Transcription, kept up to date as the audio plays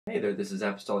Hey there, this is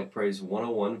Apostolic Praise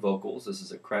 101 Vocals. This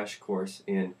is a crash course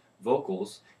in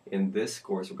vocals. In this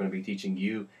course, we're going to be teaching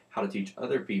you how to teach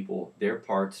other people their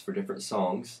parts for different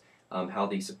songs, how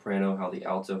the soprano, how the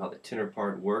alto, how the tenor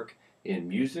part work in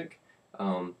music.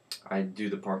 I do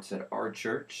the parts at our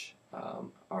church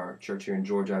here in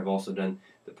Georgia. I've also done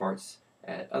the parts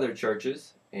at other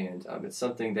churches, and it's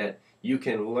something that you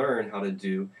can learn how to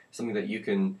do, something that you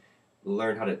can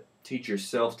learn how to teach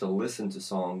yourself to listen to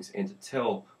songs and to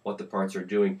tell what the parts are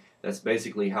doing. That's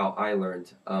basically how I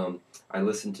learned. I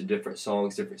listened to different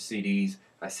songs, different CDs.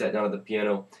 I sat down at the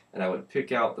piano and I would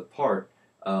pick out the part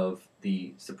of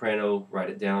the soprano,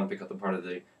 write it down, pick out the part of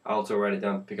the alto, write it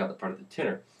down, pick out the part of the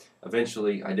tenor.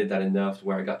 Eventually I did that enough to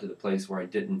where I got to the place where I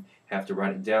didn't have to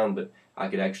write it down, but I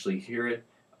could actually hear it.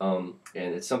 And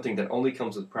it's something that only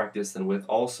comes with practice and with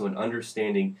also an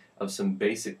understanding of some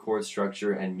basic chord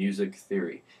structure and music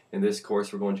theory. In this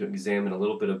course, we're going to examine a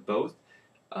little bit of both.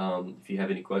 If you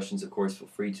have any questions, of course, feel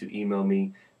free to email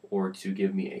me or to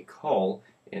give me a call,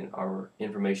 and our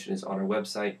information is on our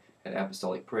website at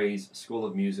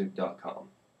apostolicpraiseschoolofmusic.com.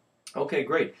 Okay,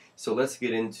 great. So let's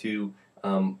get into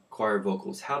choir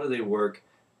vocals. How do they work?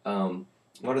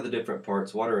 What are the different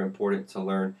parts? What are important to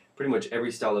learn? Pretty much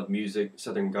every style of music,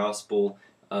 Southern gospel,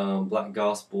 black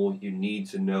gospel, you need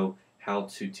to know how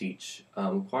to teach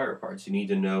choir parts. You need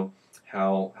to know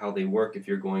how they work if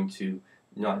you're going to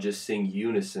not just sing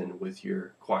unison with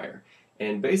your choir.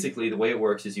 And basically the way it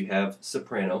works is you have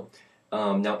soprano.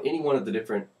 Now any one of the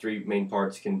different three main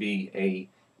parts can be a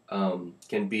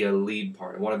lead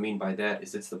part. And what I mean by that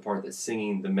is it's the part that's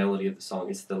singing the melody of the song.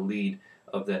 It's the lead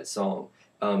of that song.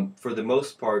 For the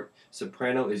most part,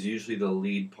 soprano is usually the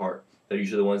lead part. They're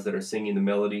usually the ones that are singing the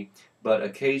melody, but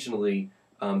occasionally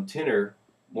tenor,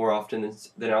 more often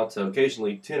than alto,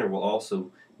 occasionally tenor will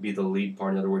also be the lead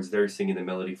part. In other words, they're singing the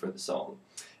melody for the song.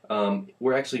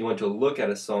 We're actually going to look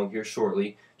at a song here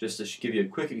shortly, just to give you a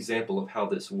quick example of how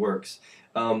this works.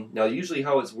 Now, usually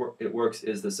how it works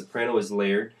is the soprano is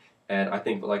layered at, I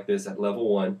think like this, at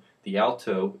level 1. The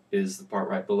alto is the part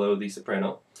right below the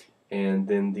soprano, and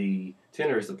then the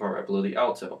tenor is the part right below the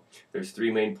alto. There's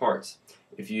three main parts.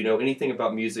 If you know anything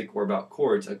about music or about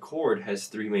chords, a chord has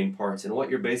three main parts. And what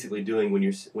you're basically doing when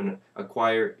you're teaching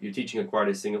a choir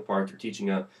to sing a part, or teaching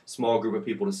a small group of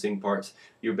people to sing parts,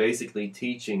 you're basically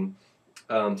teaching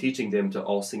them to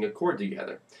all sing a chord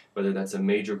together, whether that's a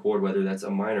major chord, whether that's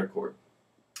a minor chord.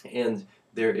 And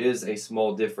there is a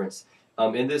small difference.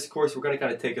 In this course, we're going to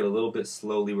kind of take it a little bit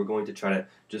slowly. We're going to try to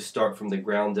just start from the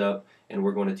ground up, and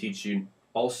we're going to teach you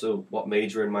also what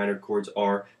major and minor chords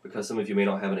are, because some of you may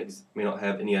not have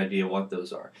any idea what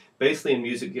those are. Basically, in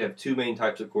music, you have two main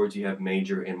types of chords. You have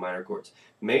major and minor chords.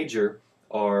 Major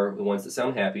are the ones that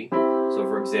sound happy. So,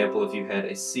 for example, if you had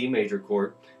a C major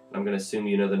chord, and I'm going to assume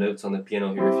you know the notes on the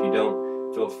piano here. If you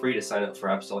don't, feel free to sign up for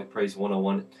Apostolic Praise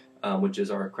 101, which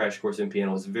is our crash course in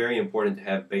piano. It's very important to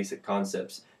have basic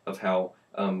concepts of how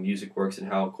music works and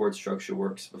how chord structure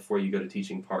works before you go to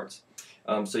teaching parts.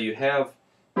 So you have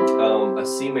a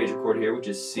C major chord here, which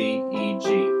is C, E, G.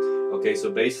 Okay, so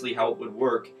basically how it would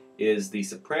work is the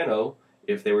soprano,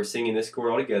 if they were singing this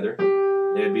chord all together,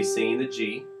 they would be singing the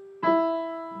G,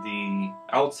 the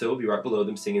alto would be right below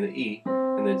them singing the E,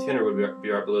 and the tenor would be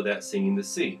right below that singing the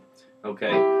C.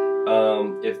 Okay,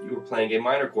 if you were playing a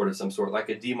minor chord of some sort, like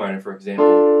a D minor for example,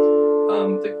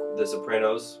 the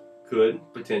sopranos could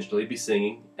potentially be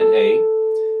singing an A.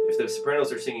 If the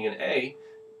sopranos are singing an A,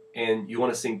 and you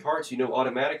want to sing parts, you know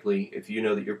automatically, if you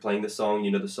know that you're playing the song,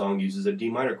 you know the song uses a D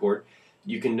minor chord,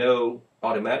 you can know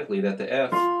automatically that the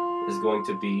F is going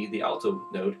to be the alto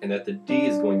note and that the D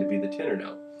is going to be the tenor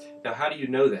note. Now, how do you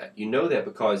know that? You know that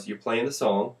because you're playing the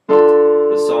song,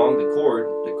 the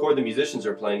chord the musicians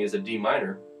are playing is a D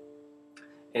minor,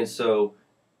 and so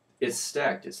it's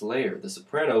stacked, it's layered. The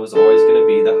soprano is always going to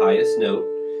be the highest note,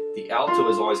 the alto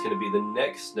is always going to be the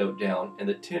next note down, and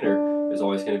the tenor is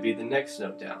always going to be the next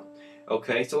note down.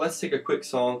 Okay, so let's take a quick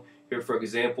song here. For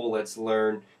example, let's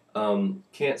learn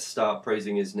Can't Stop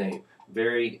Praising His Name.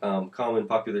 Very common,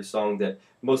 popular song that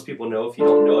most people know. If you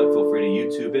don't know it, feel free to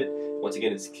YouTube it. Once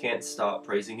again, it's Can't Stop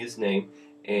Praising His Name,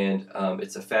 and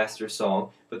it's a faster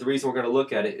song. But the reason we're going to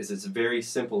look at it is it's very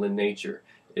simple in nature.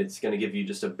 It's going to give you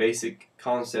just a basic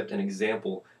concept and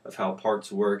example of how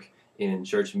parts work in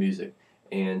church music.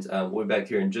 And we'll be back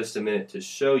here in just a minute to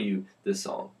show you this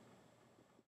song.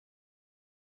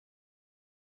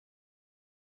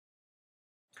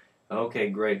 Okay,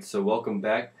 great. So welcome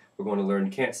back. We're going to learn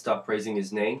Can't Stop Praising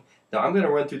His Name. Now I'm going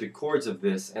to run through the chords of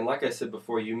this, and like I said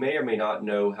before, you may or may not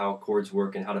know how chords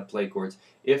work and how to play chords.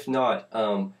 If not,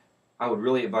 I would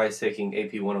really advise taking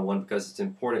AP 101 because it's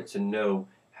important to know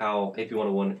how AP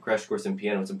 101 Crash Course in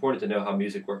Piano, it's important to know how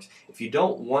music works. If you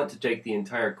don't want to take the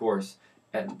entire course,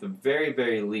 at the very,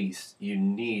 very least, you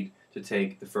need to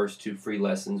take the first 2 free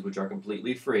lessons, which are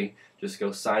completely free. Just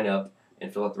go sign up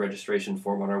and fill out the registration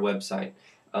form on our website.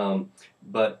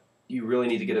 But you really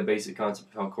need to get a basic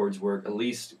concept of how chords work. At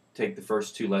least take the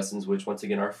first 2 lessons, which once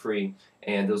again are free,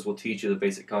 and those will teach you the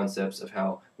basic concepts of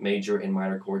how major and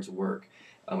minor chords work.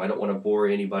 I don't want to bore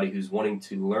anybody who's wanting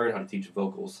to learn how to teach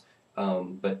vocals,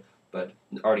 but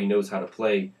already knows how to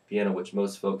play piano, which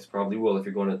most folks probably will if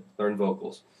you're going to learn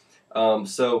vocals.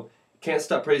 So Can't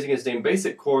Stop Praising His Name.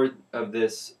 Basic chord of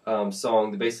this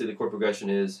song, basically the chord progression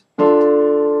is,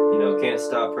 Can't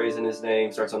Stop Praising His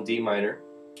Name, starts on D minor.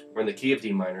 We're in the key of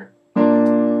D minor.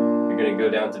 You're going to go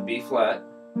down to B flat,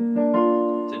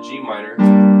 to G minor,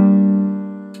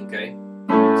 okay,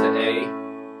 to A,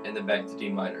 and then back to D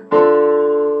minor.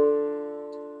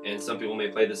 And some people may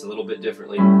play this a little bit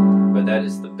differently, but that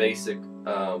is the basic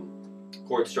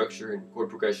chord structure and chord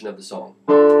progression of the song.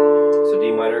 So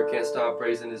D minor, can't stop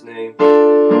praising His name.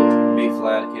 B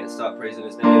flat, can't stop praising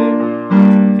His name.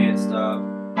 Can't stop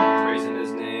praising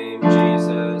His name,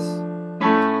 Jesus.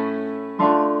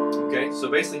 Okay, so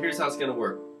basically here's how it's going to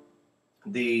work.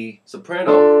 The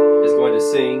soprano is going to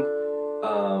sing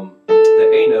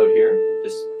the A note here,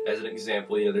 just as an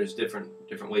example. There's different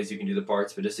ways you can do the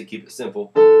parts, but just to keep it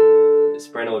simple, the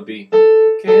soprano would be,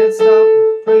 can't stop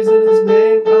praising His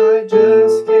name, I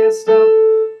just can't stop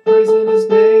praising His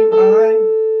name, I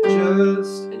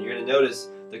just, and you're going to notice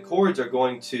the chords are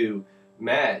going to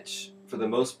match, for the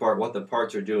most part, what the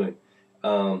parts are doing.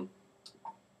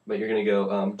 But you're going to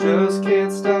go, just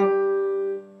can't stop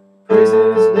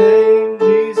praising His name,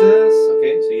 Jesus.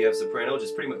 Okay, so you have soprano,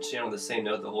 just pretty much chanting the same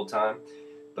note the whole time.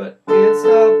 But can't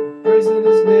stop praising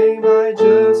His name, I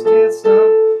just can't stop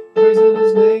praising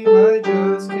His name, I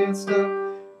just can't stop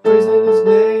praising His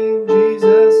name,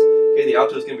 Jesus. Okay, the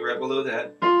alto is going to be right below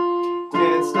that.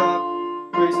 Can't stop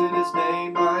praising His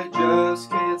name, I just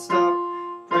can't stop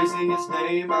praising His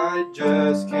name, I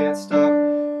just can't stop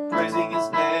praising His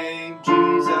name,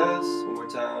 Jesus. One more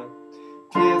time.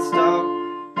 Can't stop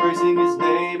praising His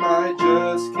name, I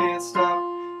just can't stop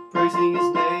praising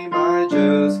His name, I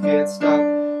just can't stop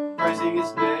praising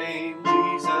His name,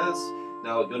 Jesus.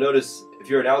 Now you'll notice if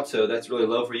you're an alto, that's really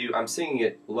low for you. I'm singing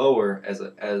it lower as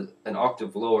an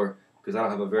octave lower because I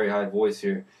don't have a very high voice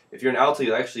here. If you're an alto,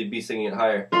 you'll actually be singing it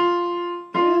higher.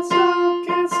 Can't stop,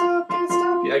 can't stop, can't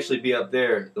stop. You actually be up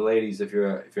there, the ladies, if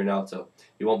you're an alto.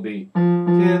 You won't be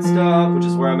can't stop, which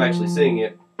is where I'm actually singing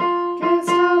it. Can't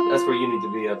stop. That's where you need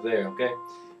to be up there, okay?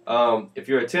 If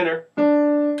you're a tenor,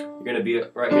 you're going to be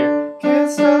right here. Can't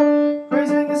stop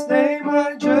praising His name,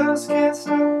 I just can't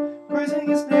stop praising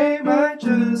His name, I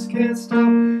just can't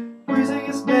stop praising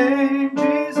His name,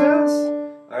 Jesus.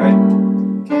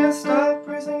 Alright? Can't stop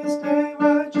praising His name,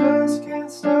 I just can't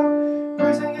stop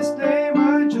praising His name,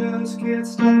 I just can't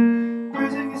stop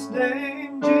praising His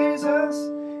name, Jesus.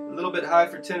 A little bit high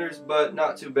for tenors, but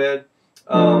not too bad.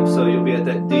 So you'll be at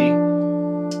that D.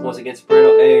 Once again,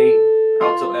 soprano A,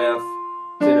 alto F,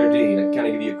 tenor D. I kind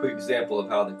of give you a quick example of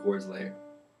how the chords layer.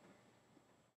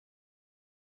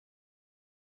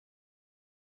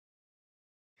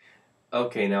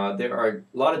 Okay, now there are a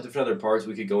lot of different other parts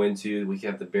we could go into. We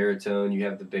have the baritone, you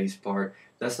have the bass part.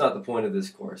 That's not the point of this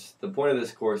course. The point of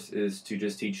this course is to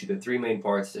just teach you the 3 main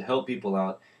parts to help people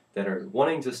out that are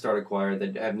wanting to start a choir,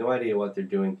 that have no idea what they're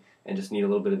doing, and just need a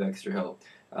little bit of extra help.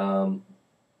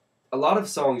 A lot of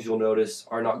songs you'll notice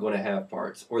are not going to have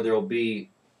parts, or there will be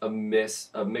a mix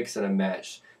and a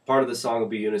match. Part of the song will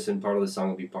be unison, part of the song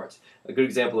will be parts. A good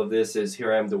example of this is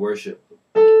Here I Am to Worship.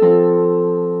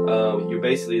 You're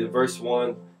basically the verse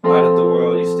 1, light of the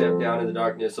world, you step down in the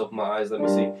darkness, open my eyes, let me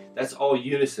see. That's all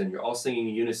unison. You're all singing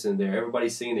in unison there.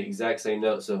 Everybody's singing the exact same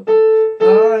note. So,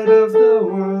 light of the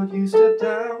world, you step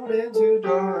down into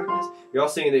darkness. You're all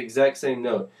singing the exact same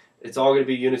note. It's all going to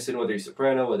be unison, whether you're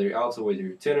soprano, whether you're alto, whether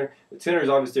you're tenor. The tenors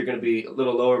obviously are going to be a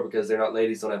little lower because they're not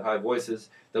ladies, don't have high voices.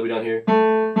 They'll be down here,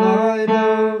 light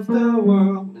of the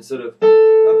world, instead of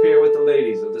up here with the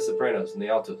ladies, of the sopranos and the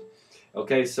altos.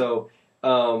 Okay, so,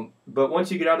 but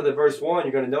once you get out of the verse 1,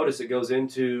 you're going to notice it goes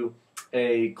into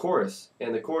a chorus,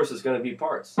 and the chorus is going to be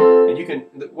parts. And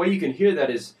the way you can hear that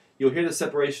is, you'll hear the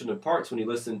separation of parts when you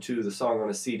listen to the song on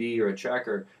a CD or a track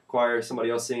or choir, somebody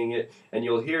else singing it, and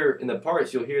you'll hear in the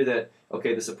parts, you'll hear that,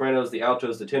 okay, the sopranos, the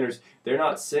altos, the tenors, they're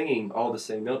not singing all the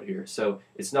same note here. So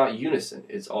it's not unison,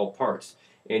 it's all parts.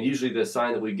 And usually the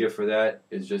sign that we give for that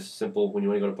is just simple. When you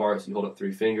want to go to parts, you hold up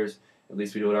 3 fingers. At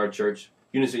least we do it at our church.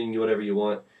 Unison, you can do whatever you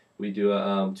want. We do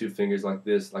 2 fingers like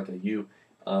this, like a U,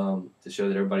 to show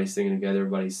that everybody's singing together,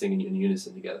 everybody's singing in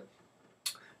unison together.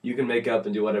 You can make up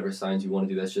and do whatever signs you want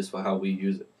to do. That's just how we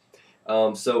use it.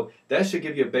 So that should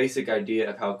give you a basic idea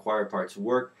of how choir parts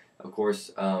work. Of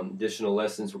course, additional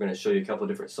lessons, we're going to show you a couple of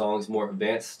different songs, more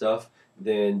advanced stuff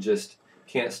than just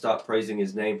Can't Stop Praising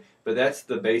His Name. But that's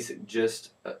the basic gist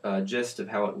of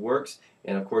how it works.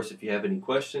 And of course, if you have any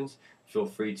questions, feel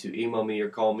free to email me or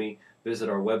call me, visit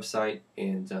our website,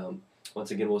 and once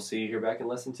again, we'll see you here back in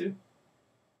lesson 2.